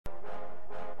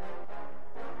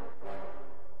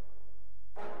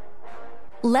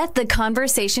Let the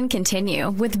conversation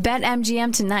continue with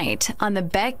BetMGM tonight on the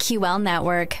BetQL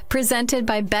network, presented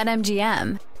by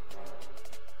BetMGM.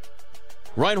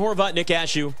 Ryan Horvat, Nick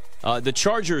Ashew. The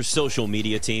Chargers' social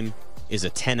media team is a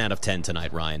 10 out of 10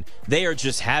 tonight, Ryan. They are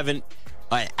just having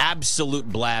an absolute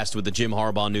blast with the Jim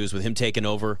Harbaugh news, with him taking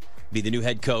over, be the new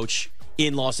head coach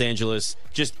in Los Angeles.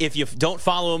 Just, if you don't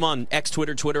follow him on X,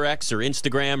 Twitter X, or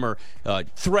Instagram, or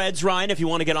Threads, Ryan, if you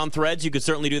want to get on Threads, you could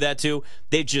certainly do that too.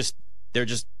 They're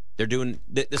doing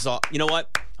this all. You know what?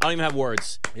 I don't even have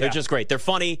words. They're just great. They're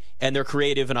funny, and they're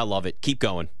creative, and I love it. Keep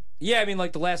going. Yeah, I mean,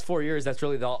 like the last 4 years, that's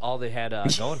really all they had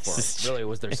going for them. Really,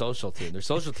 was their social team. Their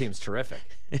social team's terrific.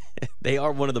 They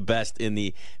are one of the best in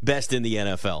the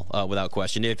NFL, without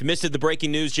question. If you missed it, the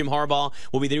breaking news: Jim Harbaugh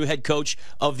will be the new head coach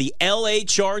of the L.A.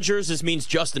 Chargers. This means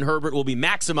Justin Herbert will be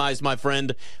maximized, my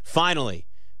friend. Finally,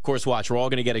 of course, watch. We're all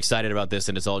going to get excited about this,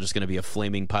 and it's all just going to be a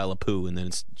flaming pile of poo, and then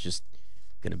it's just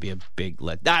going to be a big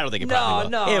I don't think it probably will.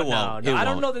 No. It won't. I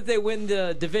don't know that they win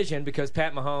the division, because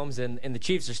Pat Mahomes and the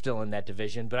Chiefs are still in that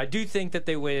division. But I do think that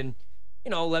they win,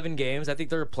 11 games. I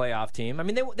think they're a playoff team. I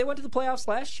mean, they went to the playoffs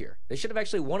last year. They should have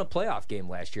actually won a playoff game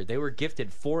last year. They were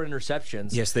gifted 4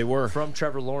 interceptions. Yes, they were. From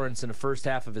Trevor Lawrence in the first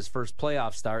half of his first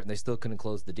playoff start, and they still couldn't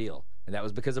close the deal. And that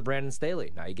was because of Brandon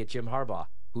Staley. Now you get Jim Harbaugh,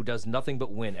 who does nothing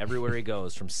but win everywhere he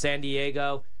goes, from San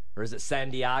Diego. Or is it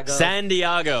San Diego? San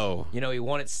Diego. He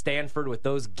won at Stanford with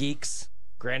those geeks.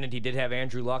 Granted, he did have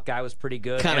Andrew Luck. Guy was pretty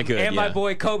good. Kind of good, And yeah. my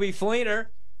boy Kobe Fleener.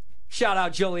 Shout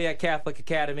out Joliet Catholic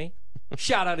Academy.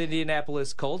 Shout out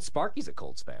Indianapolis Colts. Sparky's a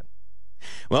Colts fan.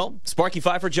 Well, Sparky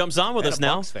Fifer jumps on with us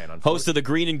now. Bucks fan, Host of the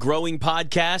Green and Growing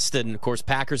podcast, and, of course,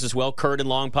 Packers as well, Curd and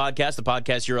Long podcast, the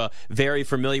podcast you're very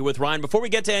familiar with. Ryan, before we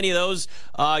get to any of those,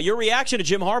 your reaction to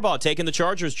Jim Harbaugh taking the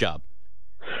Chargers job?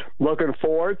 Looking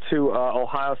forward to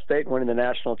Ohio State winning the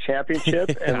national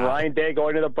championship and Ryan Day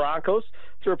going to the Broncos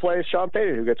to replace Sean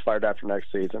Payton, who gets fired after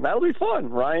next season. That'll be fun.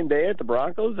 Ryan Day at the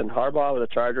Broncos and Harbaugh with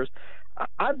the Chargers.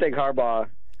 I think Harbaugh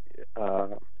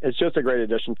is just a great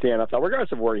addition to the NFL,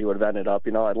 regardless of where he would have ended up.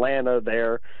 Atlanta,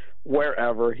 there,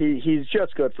 wherever. He's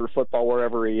just good for football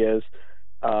wherever he is.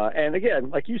 And again,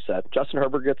 like you said, Justin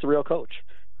Herbert gets a real coach.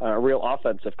 A real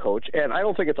offensive coach. And I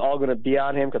don't think it's all going to be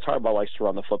on him, because Harbaugh likes to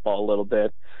run the football a little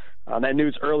bit. That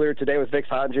news earlier today with Vic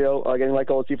Fangio getting let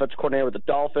go as defensive coordinator with the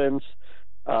Dolphins.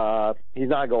 He's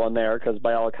not going there, because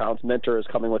by all accounts, Minter is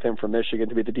coming with him from Michigan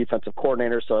to be the defensive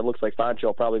coordinator. So it looks like Fangio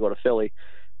will probably go to Philly,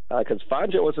 because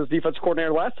Fangio was his defensive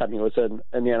coordinator last time he was in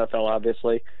the NFL,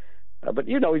 obviously. But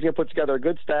he's going to put together a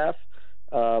good staff.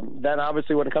 Then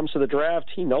obviously when it comes to the draft,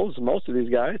 he knows most of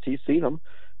these guys. He's seen them.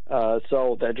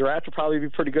 So the draft will probably be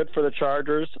pretty good for the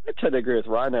Chargers. I tend to agree with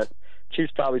Ryan that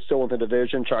Chiefs probably still win the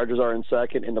division. Chargers are in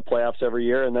second in the playoffs every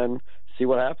year, and then see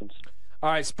what happens.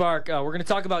 All right, Spark, we're going to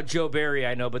talk about Joe Barry,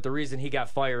 I know, but the reason he got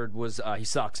fired was he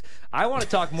sucks. I want to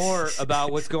talk more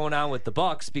about what's going on with the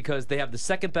Bucks, because they have the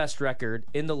second-best record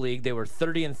in the league. They were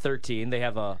 30-13. They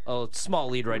have a small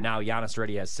lead right now. Giannis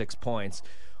already has 6 points.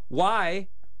 Why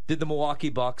did the Milwaukee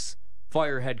Bucks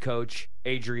fire head coach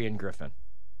Adrian Griffin?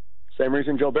 Same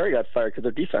reason Joe Barry got fired, because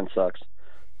their defense sucks.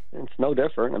 It's no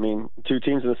different. I mean, 2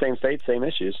 teams in the same state, same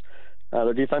issues.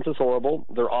 Their defense is horrible.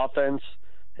 Their offense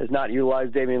has not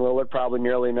utilized Damian Lillard probably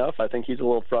nearly enough. I think he's a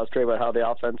little frustrated about how the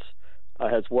offense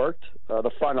has worked.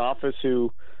 The front office,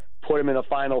 who put him in the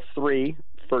final 3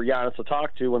 for Giannis to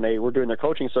talk to when they were doing their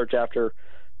coaching search after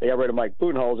they got rid of Mike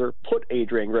Budenholzer, put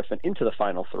Adrian Griffin into the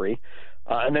final 3.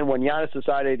 And then when Giannis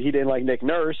decided he didn't like Nick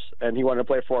Nurse and he wanted to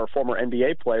play for a former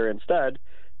NBA player instead,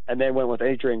 and then went with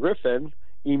Adrian Griffin,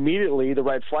 immediately the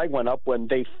red flag went up when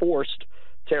they forced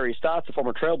Terry Stotts, the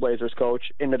former Trailblazers coach,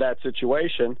 into that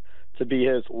situation to be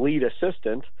his lead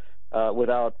assistant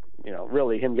without,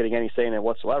 really him getting any say in it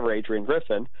whatsoever, Adrian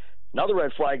Griffin. Another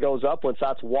red flag goes up when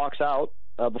Stotts walks out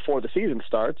before the season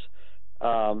starts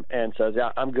and says,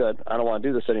 yeah, I'm good. I don't want to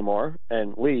do this anymore,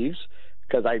 and leaves,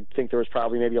 because I think there was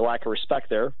probably maybe a lack of respect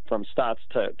there from Stotts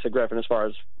to Griffin as far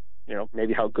as,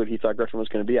 maybe how good he thought Griffin was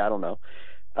going to be. I don't know.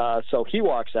 So he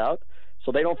walks out.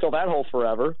 So they don't fill that hole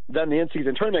forever. Then the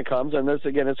in-season tournament comes, and this,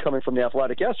 again, is coming from The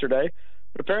Athletic yesterday.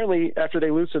 But apparently, after they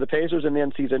lose to the Pacers in the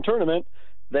in-season tournament,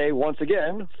 they once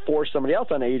again force somebody else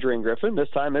on Adrian Griffin. This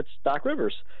time it's Doc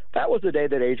Rivers. That was the day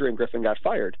that Adrian Griffin got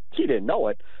fired. He didn't know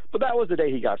it, but that was the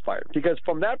day he got fired. Because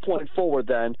from that point forward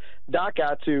then, Doc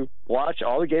got to watch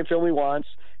all the game film he wants,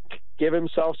 give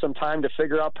himself some time to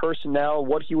figure out personnel,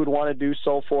 what he would want to do,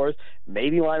 so forth.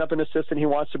 Maybe line up an assistant he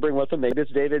wants to bring with him. Maybe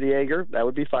it's David Yeager. That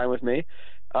would be fine with me.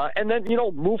 And then,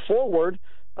 move forward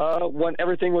when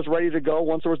everything was ready to go,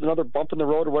 once there was another bump in the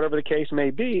road or whatever the case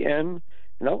may be. And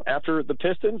after the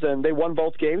Pistons, and they won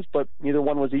both games, but neither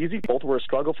one was easy. Both were a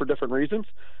struggle for different reasons.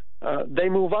 They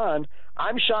move on.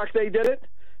 I'm shocked they did it.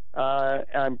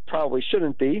 I probably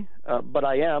shouldn't be, but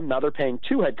I am. Now they're paying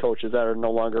two head coaches that are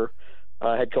no longer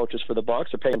head coaches for the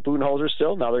Bucks. They're paying Budenholzer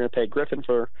still. Now they're going to pay Griffin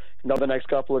for the next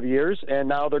couple of years, and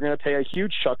now they're going to pay a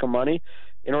huge chunk of money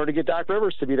in order to get Doc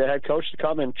Rivers to be the head coach to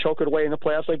come and choke it away in the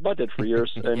playoffs like Bud did for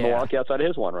years in Milwaukee outside of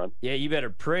his one run. Yeah, you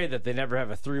better pray that they never have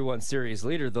a 3-1 series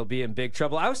leader. They'll be in big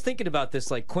trouble. I was thinking about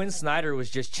this, like Quinn Snyder was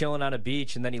just chilling on a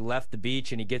beach, and then he left the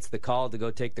beach, and he gets the call to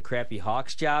go take the crappy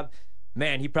Hawks job.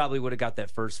 Man, he probably would have got that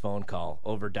first phone call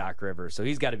over Doc Rivers. So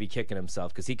he's got to be kicking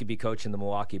himself because he could be coaching the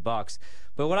Milwaukee Bucks.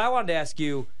 But what I wanted to ask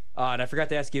you, and I forgot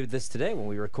to ask you this today when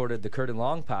we recorded the Kurt and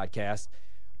Long podcast,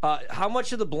 how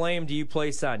much of the blame do you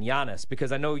place on Giannis?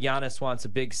 Because I know Giannis wants a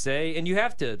big say, and you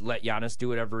have to let Giannis do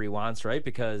whatever he wants, right?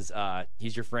 Because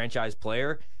he's your franchise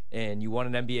player, and you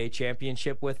won an NBA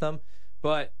championship with him.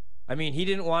 But I mean, he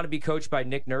didn't want to be coached by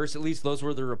Nick Nurse. At least those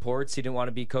were the reports. He didn't want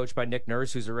to be coached by Nick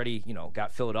Nurse, who's already,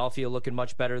 got Philadelphia looking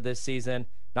much better this season.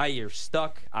 Now you're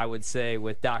stuck, I would say,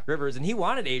 with Doc Rivers. And he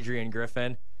wanted Adrian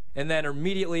Griffin, and then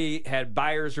immediately had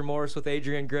buyer's remorse with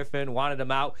Adrian Griffin, wanted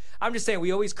him out. I'm just saying,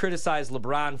 we always criticize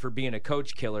LeBron for being a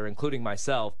coach killer, including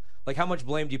myself. Like, how much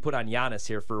blame do you put on Giannis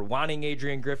here for wanting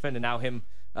Adrian Griffin and now him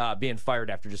being fired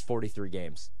after just 43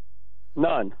 games?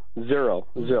 None. Zero.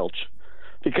 Zilch.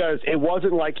 Because it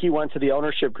wasn't like he went to the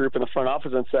ownership group in the front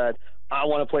office and said, I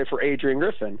want to play for Adrian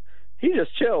Griffin. He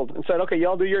just chilled and said, okay,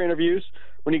 y'all do your interviews.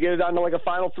 When you get it down to like a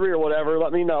final three or whatever,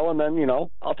 let me know, and then,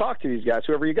 I'll talk to these guys,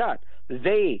 whoever you got.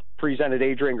 They presented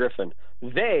Adrian Griffin.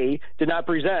 They did not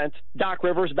present Doc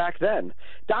Rivers back then.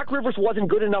 Doc Rivers wasn't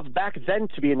good enough back then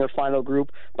to be in their final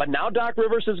group, but now Doc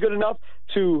Rivers is good enough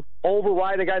to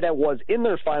override a guy that was in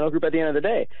their final group at the end of the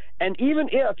day. And even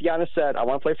if Giannis said, I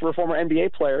want to play for a former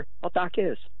NBA player, well, Doc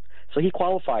is. So he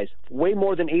qualifies way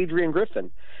more than Adrian Griffin.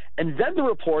 And then the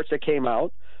reports that came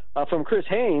out from Chris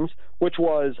Haynes, which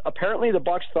was apparently the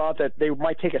Bucks thought that they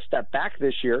might take a step back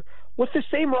this year with the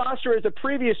same roster as the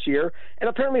previous year, and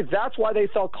apparently that's why they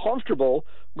felt comfortable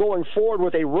going forward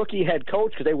with a rookie head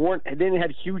coach because they didn't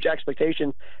have huge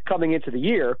expectations coming into the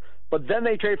year. But then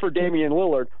they trade for Damian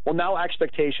Lillard. Well, now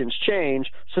expectations change,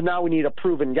 so now we need a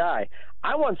proven guy.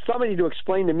 I want somebody to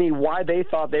explain to me why they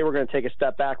thought they were going to take a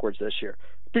step backwards this year.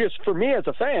 Because for me as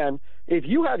a fan, if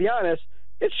you have Giannis,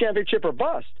 it's championship or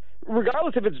bust.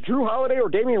 Regardless if it's Drew Holiday or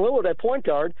Damian Lillard at point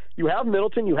guard, you have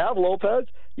Middleton, you have Lopez,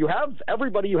 you have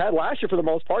everybody you had last year for the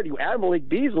most part. You add Malik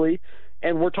Beasley,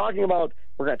 and we're talking about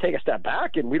we're going to take a step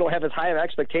back, and we don't have as high of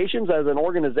expectations as an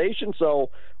organization,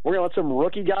 so we're going to let some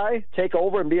rookie guy take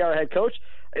over and be our head coach.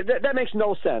 That makes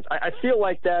no sense. I feel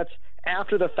like that's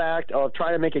after the fact of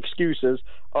trying to make excuses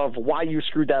of why you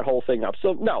screwed that whole thing up.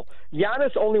 So, no,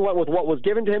 Giannis only went with what was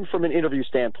given to him from an interview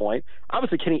standpoint.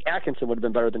 Obviously, Kenny Atkinson would have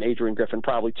been better than Adrian Griffin,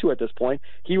 probably, too, at this point.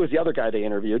 He was the other guy they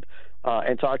interviewed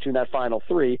and talked to in that final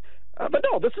three. But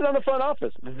no, this is on the front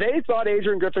office. They thought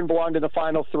Adrian Griffin belonged in the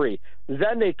final three.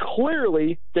 Then they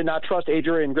clearly did not trust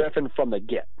Adrian Griffin from the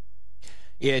get.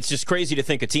 Yeah, it's just crazy to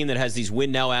think a team that has these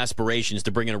win-now aspirations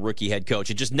to bring in a rookie head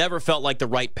coach. It just never felt like the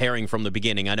right pairing from the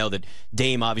beginning. I know that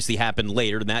Dame obviously happened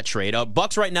later in that trade.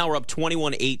 Bucks right now are up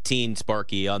 21-18,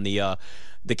 Sparky, on the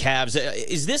Cavs.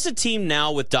 Is this a team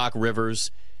now with Doc Rivers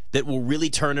that will really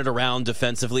turn it around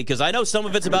defensively? Because I know some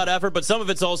of it's about effort, but some of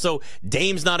it's also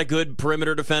Dame's not a good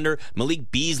perimeter defender. Malik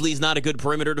Beasley's not a good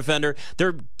perimeter defender.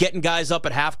 They're getting guys up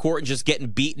at half court and just getting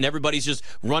beat, and everybody's just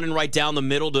running right down the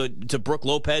middle to Brook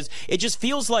Lopez. It just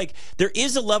feels like there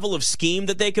is a level of scheme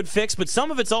that they could fix, but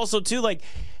some of it's also, too, like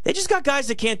they just got guys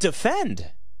that can't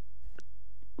defend.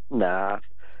 Nah.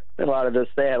 They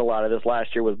had a lot of this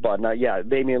last year with Bud. Now, yeah,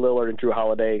 Damian Lillard and Drew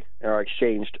Holiday are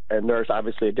exchanged, and there's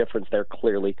obviously a difference there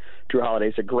clearly. Drew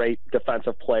Holiday's a great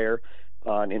defensive player,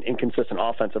 an inconsistent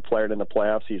offensive player in the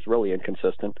playoffs. He's really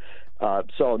inconsistent.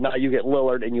 So now you get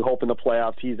Lillard, and you hope in the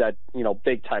playoffs he's that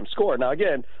big-time scorer. Now,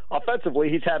 again, offensively,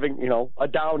 he's having a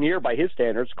down year by his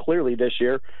standards, clearly this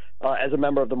year, as a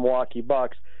member of the Milwaukee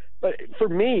Bucks. But for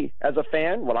me, as a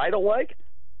fan, what I don't like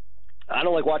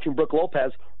watching Brook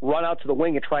Lopez run out to the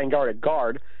wing and try and guard a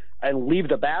guard and leave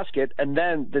the basket, and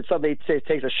then somebody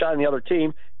takes a shot on the other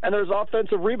team, and there's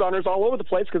offensive rebounders all over the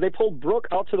place because they pulled Brook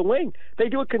out to the wing. They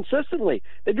do it consistently.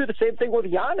 They do the same thing with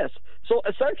Giannis. So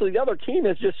essentially the other team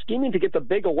is just scheming to get the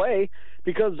big away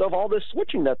because of all this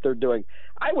switching that they're doing.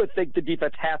 I would think the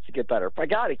defense has to get better. By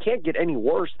God, it can't get any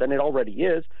worse than it already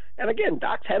is. And again,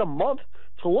 Doc's had a month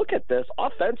to look at this.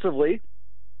 Offensively,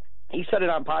 he said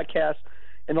it on podcasts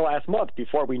in the last month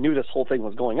before we knew this whole thing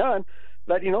was going on,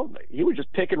 that, he would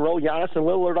just pick and roll Giannis and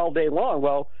Lillard all day long.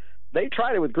 Well, they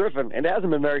tried it with Griffin, and it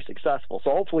hasn't been very successful.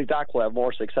 So hopefully Doc will have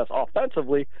more success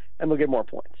offensively, and they'll get more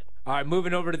points. All right,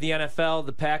 moving over to the NFL,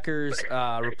 the Packers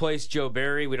replaced Joe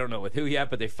Barry. We don't know with who yet,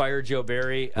 but they fired Joe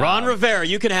Barry. Ron Rivera,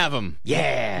 you can have him.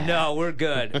 Yeah. No, we're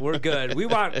good. We're good. We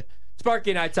want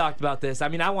Sparky and I talked about this. I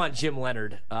mean, I want Jim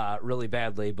Leonard really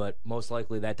badly, but most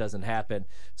likely that doesn't happen.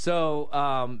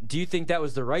 So do you think that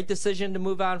was the right decision to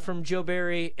move on from Joe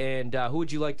Barry? And who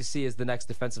would you like to see as the next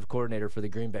defensive coordinator for the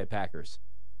Green Bay Packers?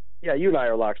 Yeah, you and I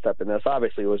are lockstep in this.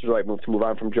 Obviously, it was the right move to move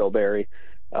on from Joe Barry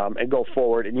and go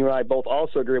forward. And you and I both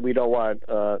also agree we don't want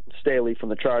Staley from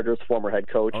the Chargers, former head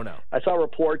coach. Oh, no. I saw a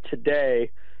report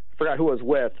today, I forgot who it was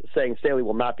with, saying Staley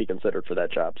will not be considered for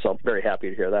that job. So I'm very happy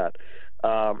to hear that.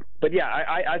 But yeah,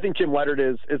 I think Jim Leonard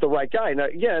is the right guy. Now,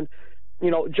 again,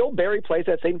 Joe Barry plays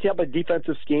that same type of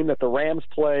defensive scheme that the Rams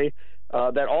play,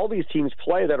 that all these teams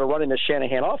play that are running the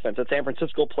Shanahan offense, that San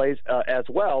Francisco plays as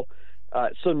well.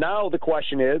 So now the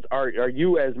question is, are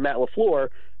you as Matt LaFleur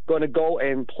going to go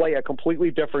and play a completely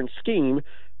different scheme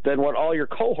than what all your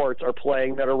cohorts are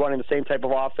playing that are running the same type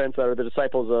of offense that are the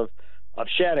disciples of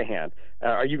Shanahan?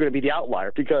 Are you going to be the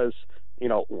outlier? Because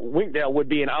Winkdale would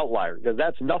be an outlier because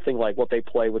that's nothing like what they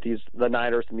play with the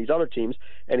Niners and these other teams.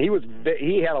 And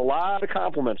he had a lot of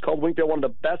compliments. Called Winkdale one of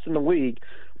the best in the league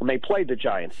when they played the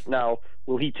Giants. Now,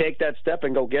 will he take that step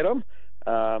and go get them?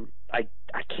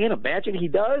 I can't imagine he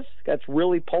does. That's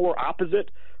really polar opposite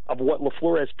of what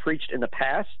LaFleur has preached in the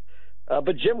past.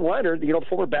 But Jim Leonard, the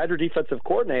former Badger defensive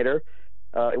coordinator,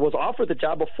 was offered the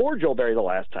job before Joe Barry the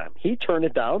last time. He turned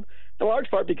it down, in large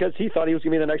part because he thought he was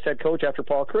going to be the next head coach after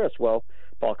Paul Chryst. Well,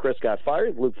 Paul Chryst got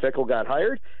fired. Luke Fickell got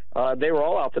hired. They were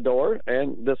all out the door.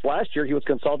 And this last year, he was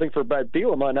consulting for Brett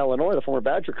Bielema in Illinois, the former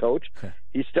Badger coach.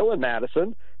 He's still in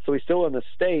Madison, so he's still in the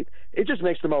state. It just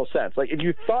makes the most sense. Like, if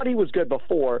you thought he was good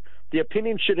before, the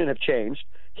opinion shouldn't have changed.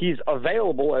 He's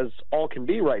available as all can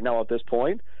be right now at this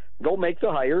point. Go make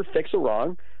the hire, fix a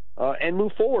wrong, and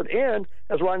move forward. And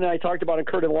as Ryan and I talked about in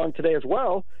Kurt and Long today as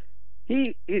well,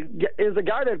 he is a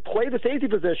guy that played the safety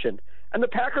position, and the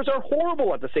Packers are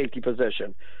horrible at the safety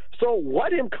position. So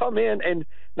let him come in and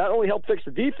not only help fix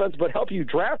the defense, but help you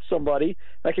draft somebody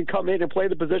that can come in and play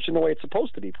the position the way it's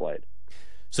supposed to be played.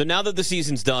 So now that the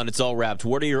season's done, it's all wrapped,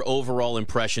 what are your overall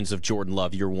impressions of Jordan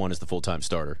Love, year one as the full-time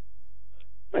starter?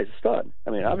 He's a stud. I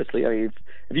mean, obviously, if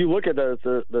you look at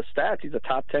the stats, he's a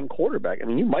top 10 quarterback. I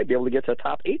mean, you might be able to get to a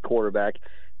top 8 quarterback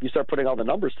if you start putting all the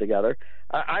numbers together.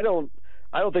 I don't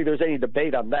think there's any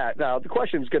debate on that. Now, the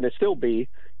question is going to still be,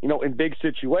 in big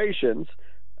situations,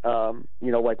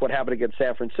 like what happened against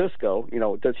San Francisco,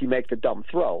 does he make the dumb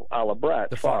throw, a la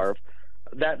Brett Favre,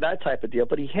 that type of deal.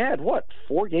 But he had,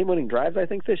 4 game-winning drives, I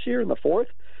think, this year in the fourth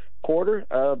quarter.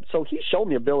 So he's shown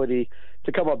the ability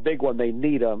to come up big when they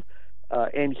need him.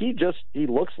 And he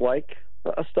looks like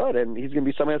a stud, and he's going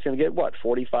to be somebody that's going to get,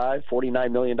 $45,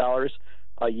 $49 million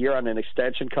a year on an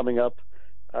extension coming up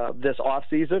this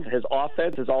offseason. His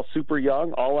offense is all super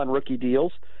young, all on rookie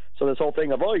deals. So this whole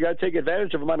thing of, you got to take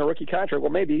advantage of him on a rookie contract.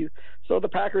 Well, maybe. So the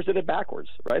Packers did it backwards,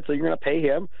 right? So you're going to pay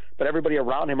him, but everybody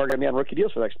around him are going to be on rookie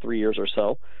deals for the next 3 years or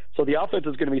so. So the offense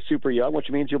is going to be super young, which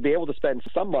means you'll be able to spend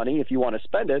some money, if you want to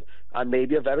spend it, on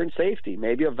maybe a veteran safety,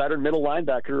 maybe a veteran middle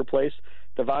linebacker to replace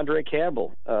Devondre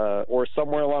Campbell or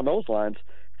somewhere along those lines.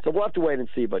 So we'll have to wait and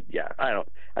see. But, yeah,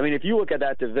 if you look at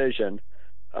that division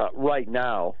right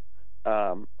now,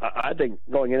 I think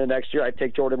going into next year, I'd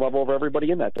take Jordan Love over everybody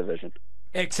in that division.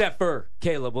 Except for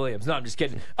Caleb Williams. No, I'm just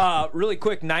kidding. Really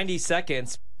quick, 90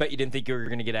 seconds. Bet you didn't think you were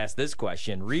going to get asked this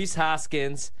question. Rhys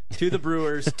Hoskins to the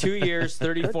Brewers, 2 years,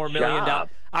 $34 million.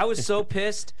 I was so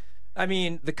pissed. I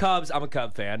mean, the Cubs, I'm a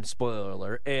Cub fan, spoiler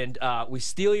alert, and we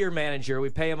steal your manager, we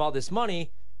pay him all this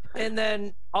money, and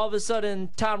then all of a sudden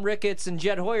Tom Ricketts and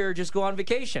Jed Hoyer just go on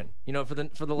vacation, for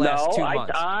the last 2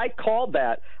 months. I called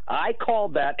that,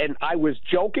 and I was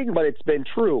joking, but it's been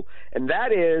true. And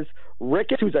that is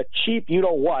Ricketts, who's a cheap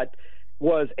you-know-what,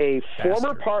 was a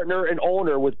former partner and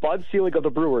owner with Bud Selig of the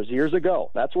Brewers years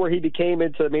ago. That's where he became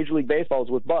into Major League Baseball, was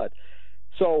with Bud.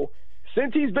 So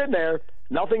since he's been there,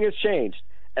 nothing has changed.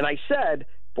 And I said,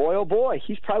 boy, oh boy,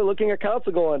 he's probably looking at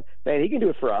council going, man, he can do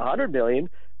it for $100 million.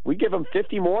 We give him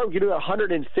 50 more. We can do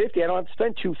 150. I don't have to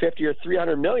spend 250 or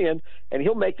 300 million, and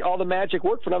he'll make all the magic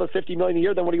work for another 50 million a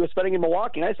year than what he was spending in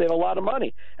Milwaukee. And I save a lot of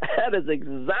money. That is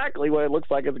exactly what it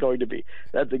looks like it's going to be.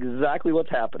 That's exactly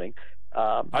what's happening.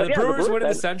 Are the Brewers winning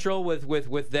the Central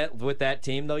with that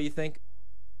team, though? You think?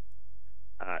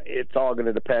 It's all going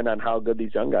to depend on how good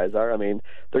these young guys are. I mean,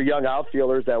 they're young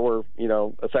outfielders that were,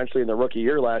 essentially in the rookie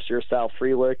year last year. Sal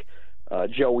Frelick,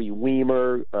 Joey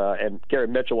Weimer, and Garrett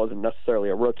Mitchell wasn't necessarily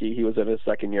a rookie. He was in his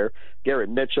second year. Garrett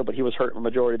Mitchell, but he was hurt the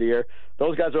majority of the year.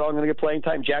 Those guys are all going to get playing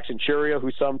time. Jackson Churia,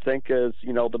 who some think is,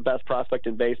 the best prospect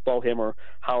in baseball, him or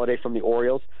Holiday from the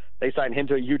Orioles. They signed him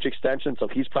to a huge extension, so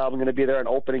he's probably going to be there on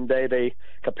opening day. They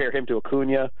compare him to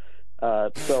Acuna.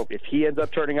 So if he ends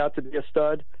up turning out to be a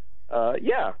stud,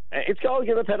 it's going to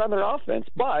give a depend on their offense.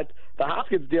 But the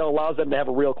Hopkins deal allows them to have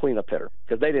a real cleanup hitter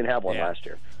because they didn't have one last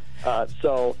year.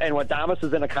 And when Thomas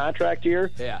is in a contract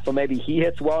year, so maybe he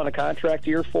hits well in a contract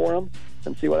year for him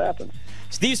and see what happens.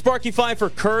 Steve Sparky Fifer,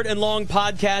 Kurt and Long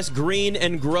podcast, Green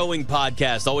and Growing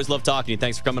podcast. Always love talking to you.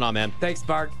 Thanks for coming on, man. Thanks,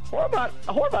 Spark. What about?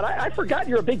 I forgot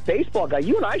you're a big baseball guy.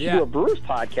 You and I should do a Brewers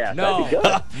podcast. No,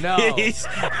 that'd be good.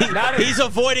 No. He's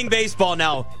avoiding baseball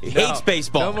now. He hates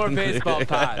baseball. No more baseball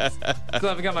pods. Still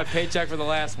haven't got my paycheck for the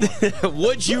last one.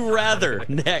 Would you rather?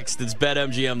 Next, it's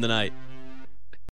BetMGM tonight.